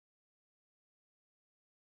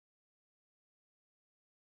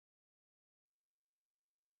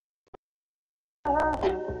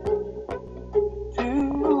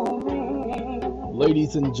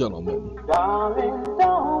Ladies and gentlemen,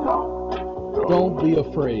 don't be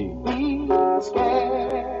afraid.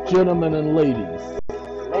 Gentlemen and ladies,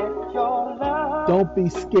 don't be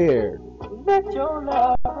scared.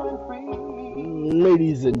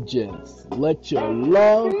 Ladies and gents, let your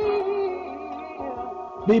love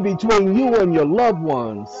be between you and your loved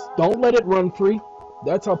ones. Don't let it run free.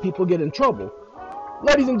 That's how people get in trouble.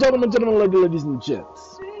 Ladies and gentlemen, ladies and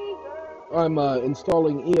gents, I'm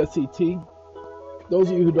installing ESCT. Those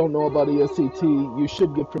of you who don't know about ESCT, you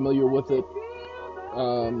should get familiar with it.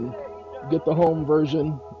 Get the home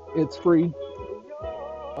version. It's free,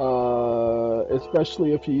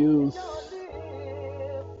 especially if you use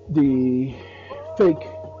the fake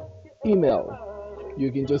email.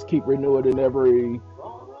 You can just keep renewing it every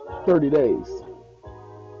 30 days.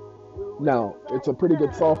 Now, it's a pretty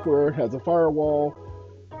good software. It has a firewall,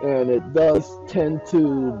 and it does tend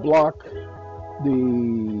to block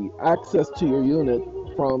the access to your unit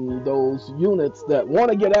from those units that want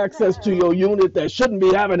to get access to your unit that shouldn't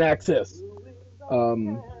be having access.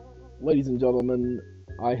 Ladies and gentlemen,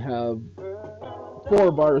 I have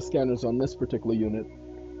 4 virus scanners on this particular unit.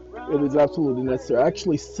 It is absolutely necessary.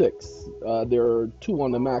 Actually 6. There are 2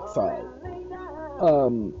 on the Mac side.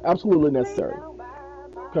 Absolutely necessary.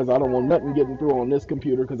 Because I don't want nothing getting through on this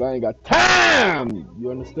computer because I ain't got time! You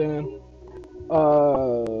understand?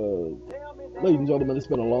 Ladies and gentlemen, it's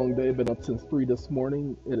been a long day. Been up since 3 this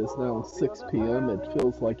morning. It is now 6 p.m. It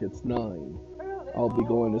feels like it's 9. I'll be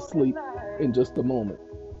going to sleep in just a moment.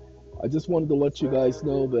 I just wanted to let you guys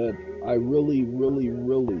know that I really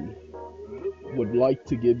would like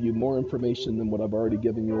to give you more information than what I've already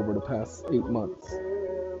given you over the past 8 months.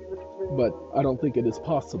 But I don't think it is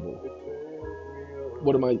possible.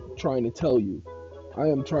 What am I trying to tell you? I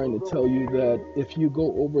am trying to tell you that if you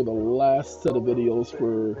go over the last set of videos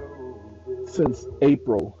since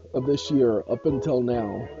April of this year up until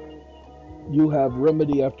now, you have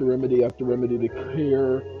remedy after remedy after remedy to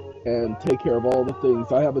clear and take care of all the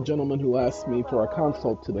things. I have a gentleman who asked me for a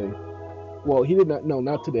consult today. Well, he did not, no,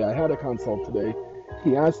 not today. I had a consult today.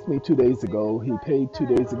 He asked me 2 days ago. He paid 2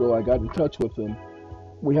 days ago. I got in touch with him.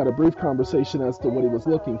 We had a brief conversation as to what he was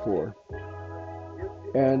looking for.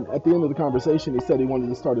 And at the end of the conversation, he said he wanted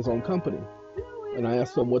to start his own company. And I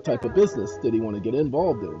asked him what type of business did he want to get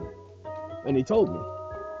involved in. And he told me.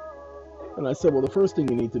 And I said, well, the first thing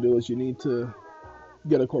you need to do is you need to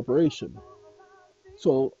get a corporation.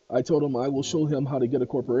 So I told him I will show him how to get a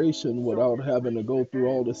corporation without having to go through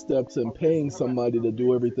all the steps and paying somebody to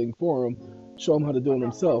do everything for him. Show him how to do it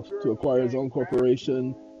himself, to acquire his own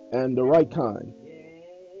corporation, and the right kind.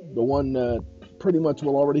 The one that pretty much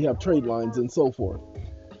will already have trade lines and so forth.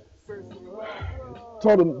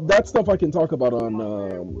 Told him that stuff I can talk about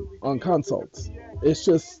on consults. It's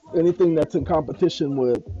just anything that's in competition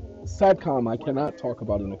with SATCOM I cannot talk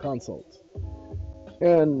about in the consults.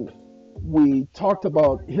 And we talked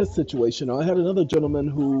about his situation. I had another gentleman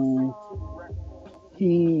who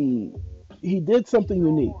he did something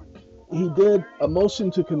unique. He did a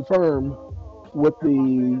motion to confirm with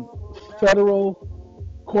the Federal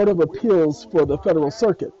Court of Appeals for the Federal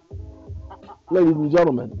Circuit. Ladies and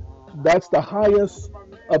gentlemen, that's the highest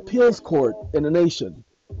appeals court in the nation.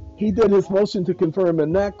 He did his motion to confirm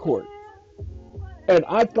in that court. And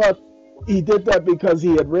I thought he did that because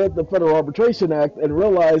he had read the Federal Arbitration Act and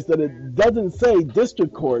realized that it doesn't say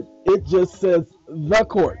district court, it just says the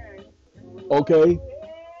court. Okay?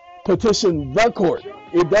 Petition the court.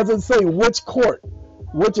 It doesn't say which court,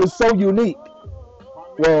 which is so unique.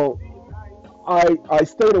 Well, I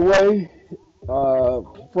stayed away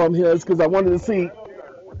from his because I wanted to see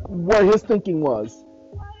where his thinking was.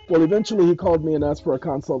 Well, eventually he called me and asked for a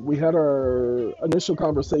consult. We had our initial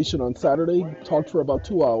conversation on Saturday, talked for about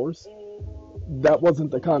 2 hours. That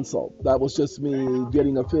wasn't the consult. That was just me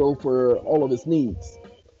getting a feel for all of his needs.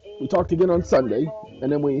 We talked again on Sunday,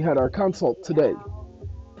 and then we had our consult today.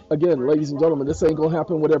 Again, ladies and gentlemen, this ain't gonna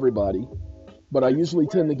happen with everybody, but I usually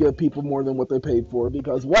tend to give people more than what they paid for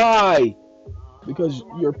because why? Because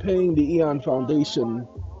you're paying the EEON Foundation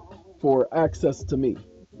for access to me.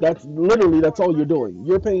 That's all you're doing.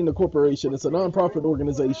 You're paying the corporation. It's a nonprofit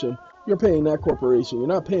organization. You're paying that corporation. You're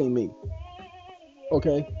not paying me.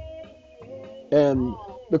 Okay? And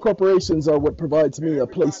the corporations are what provides me a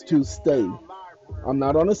place to stay. I'm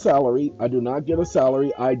not on a salary. I do not get a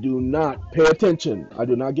salary. I do not pay attention. I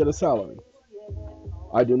do not get a salary.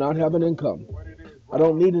 I do not have an income. I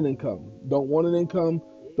don't need an income. Don't want an income.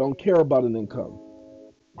 Don't care about an income.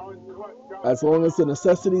 As long as the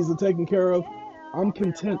necessities are taken care of, I'm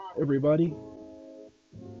content, everybody.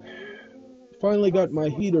 finally got my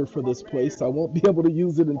heater for this place. I won't be able to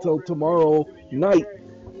use it until tomorrow night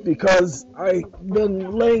because I've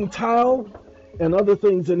been laying tile and other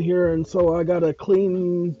things in here, and so I gotta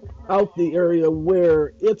clean out the area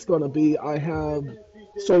where it's gonna be. I have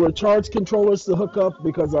solar charge controllers to hook up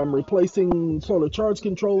because I'm replacing solar charge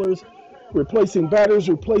controllers, replacing batteries,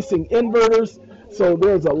 replacing inverters. So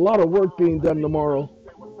there's a lot of work being done tomorrow.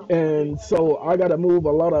 And so I got to move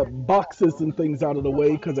a lot of boxes and things out of the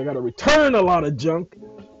way because I got to return a lot of junk.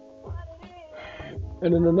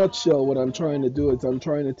 And in a nutshell, what I'm trying to do is I'm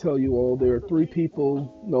trying to tell you all there are 4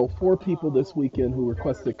 people this weekend who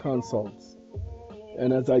requested consults.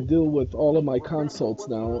 And as I deal with all of my consults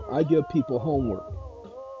now, I give people homework.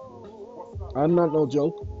 I'm not no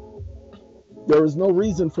joke. There is no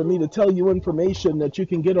reason for me to tell you information that you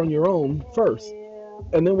can get on your own first.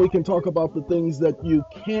 And then we can talk about the things that you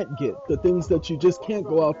can't get, the things that you just can't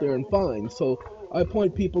go out there and find. So I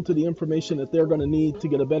point people to the information that they're going to need to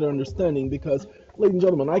get a better understanding because, ladies and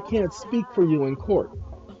gentlemen, I can't speak for you in court.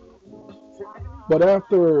 But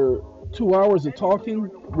after 2 hours of talking,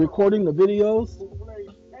 recording the videos,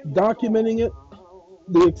 documenting it,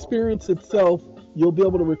 the experience itself, you'll be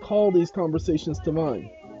able to recall these conversations to mind.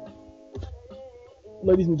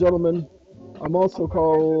 Ladies and gentlemen, I'm also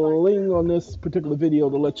calling on this particular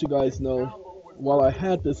video to let you guys know, while I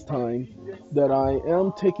had this time, that I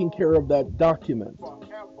am taking care of that document.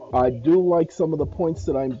 I do like some of the points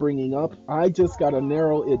that I'm bringing up. I just got to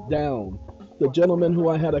narrow it down. The gentleman who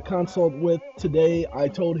I had a consult with today, I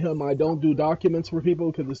told him I don't do documents for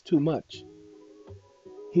people because it's too much.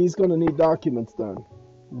 He's going to need documents done,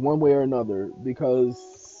 one way or another,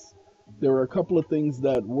 because there were a couple of things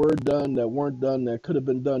that were done that weren't done that could have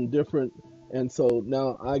been done different. And so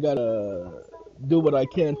now I gotta do what I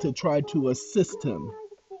can to try to assist him.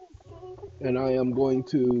 And I am going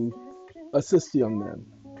to assist the young man.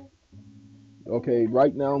 Okay,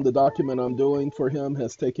 right now the document I'm doing for him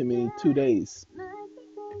has taken me 2 days.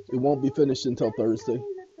 It won't be finished until Thursday.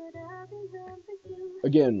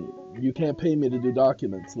 Again, you can't pay me to do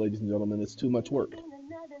documents, ladies and gentlemen. It's too much work.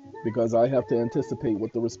 Because I have to anticipate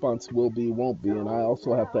what the response will be, won't be. And I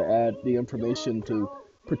also have to add the information to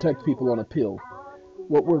protect people on appeal.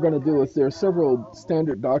 What we're going to do is there are several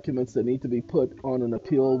standard documents that need to be put on an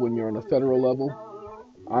appeal when you're on a federal level.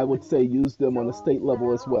 I would say use them on a state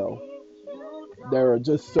level as well. There are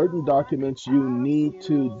just certain documents you need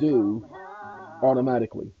to do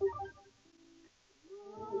automatically.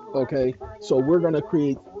 Okay, so we're going to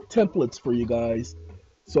create templates for you guys.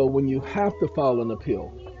 So when you have to file an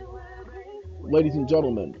appeal, ladies and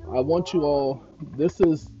gentlemen, I want you all, this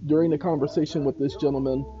is during the conversation with this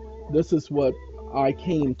gentleman, this is what I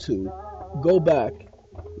came to. Go back,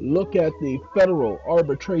 look at the Federal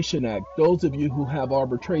Arbitration Act. Those of you who have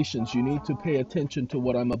arbitrations, you need to pay attention to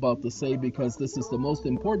what I'm about to say because this is the most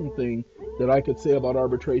important thing that I could say about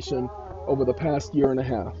arbitration over the past year and a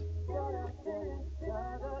half.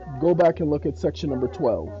 Go back and look at section number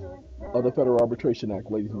 12 of the Federal Arbitration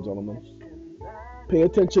Act, ladies and gentlemen. Pay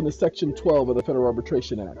attention to Section 12 of the Federal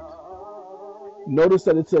Arbitration Act. Notice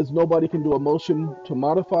that it says nobody can do a motion to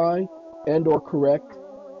modify and or correct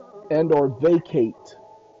and or vacate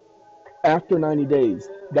after 90 days.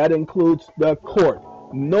 That includes the court.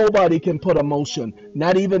 Nobody can put a motion,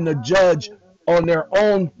 not even the judge on their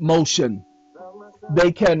own motion.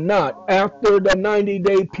 They cannot. After the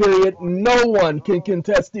 90-day period, no one can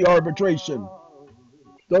contest the arbitration.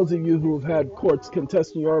 Those of you who have had courts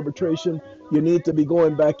contesting your arbitration, you need to be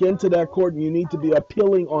going back into that court and you need to be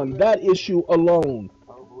appealing on that issue alone.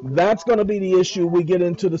 That's going to be the issue we get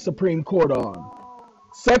into the Supreme Court on.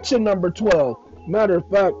 Section number 12. Matter of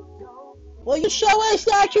fact, will you show us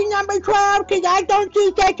section number 12? Because I don't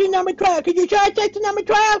see section number 12. Could you show us section number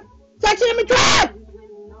 12? Section number 12!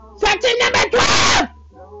 Section number 12!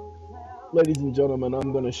 ladies and gentlemen,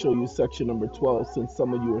 I'm going to show you section number 12 since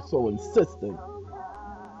some of you are so insistent.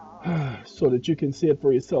 So that you can see it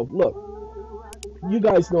for yourself. Look, you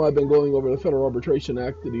guys know I've been going over the Federal Arbitration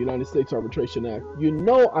Act and the United States Arbitration Act. You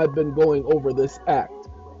know I've been going over this act.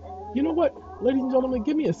 You know what, ladies and gentlemen,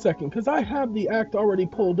 give me a second, because I have the act already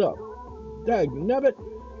pulled up. Dagnabbit,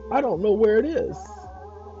 I don't know where it is.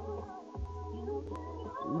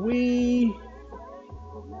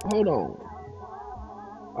 Hold on.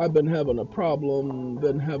 I've been having a problem,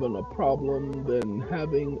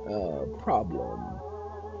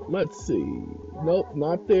 Let's see. Nope,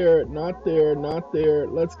 not there.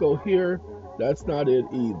 Let's go here. That's not it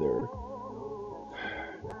either.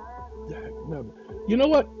 You know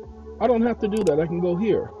what? I don't have to do that. I can go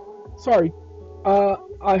here. Sorry.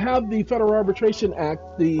 I have the Federal Arbitration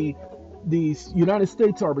Act, the United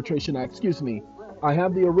States Arbitration Act, excuse me. I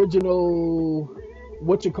have the original,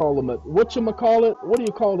 what you call them, what you call it? What do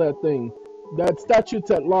you call that thing? That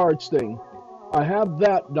statutes at large thing. I have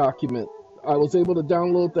that document. I was able to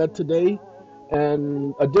download that today,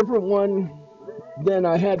 and a different one than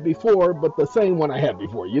I had before, but the same one I had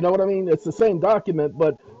before. You know what I mean? It's the same document,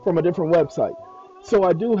 but from a different website. So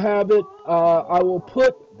I do have it. I will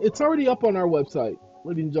put, it's already up on our website,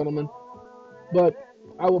 ladies and gentlemen, but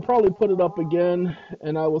I will probably put it up again,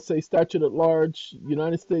 and I will say statute at large,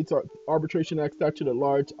 United States Arbitration Act statute at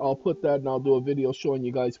large. I'll put that, and I'll do a video showing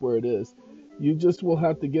you guys where it is. You just will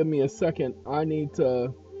have to give me a second. I need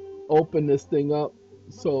to open this thing up.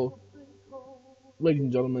 So, ladies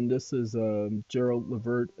and gentlemen, this is Gerald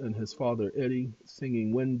Levert and his father Eddie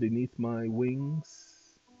singing "Wind Beneath My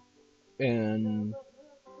Wings." And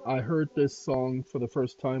I heard this song for the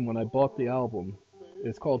first time when I bought the album.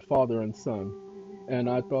 It's called Father and Son. And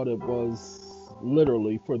I thought it was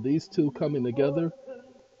literally, for these two coming together,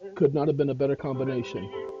 could not have been a better combination.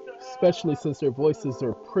 Especially since their voices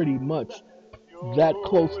are pretty much that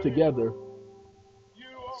close together.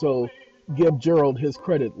 So give Gerald his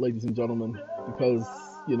credit, ladies and gentlemen, because,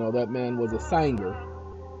 that man was a singer.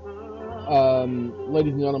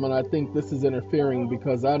 Ladies and gentlemen, I think this is interfering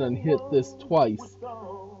because I done hit this twice,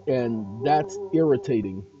 and that's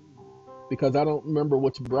irritating because I don't remember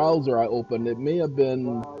which browser I opened. It may have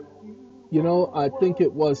been, I think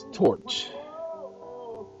it was Torch,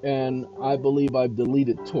 and I believe I've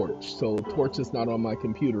deleted Torch, so Torch is not on my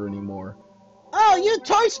computer anymore. Oh, you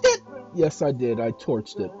torched it? Yes, I did. I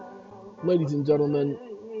torched it. Ladies and gentlemen,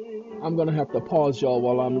 I'm going to have to pause y'all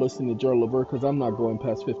while I'm listening to Gerald Levert because I'm not going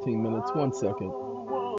past 15 minutes. 1 second.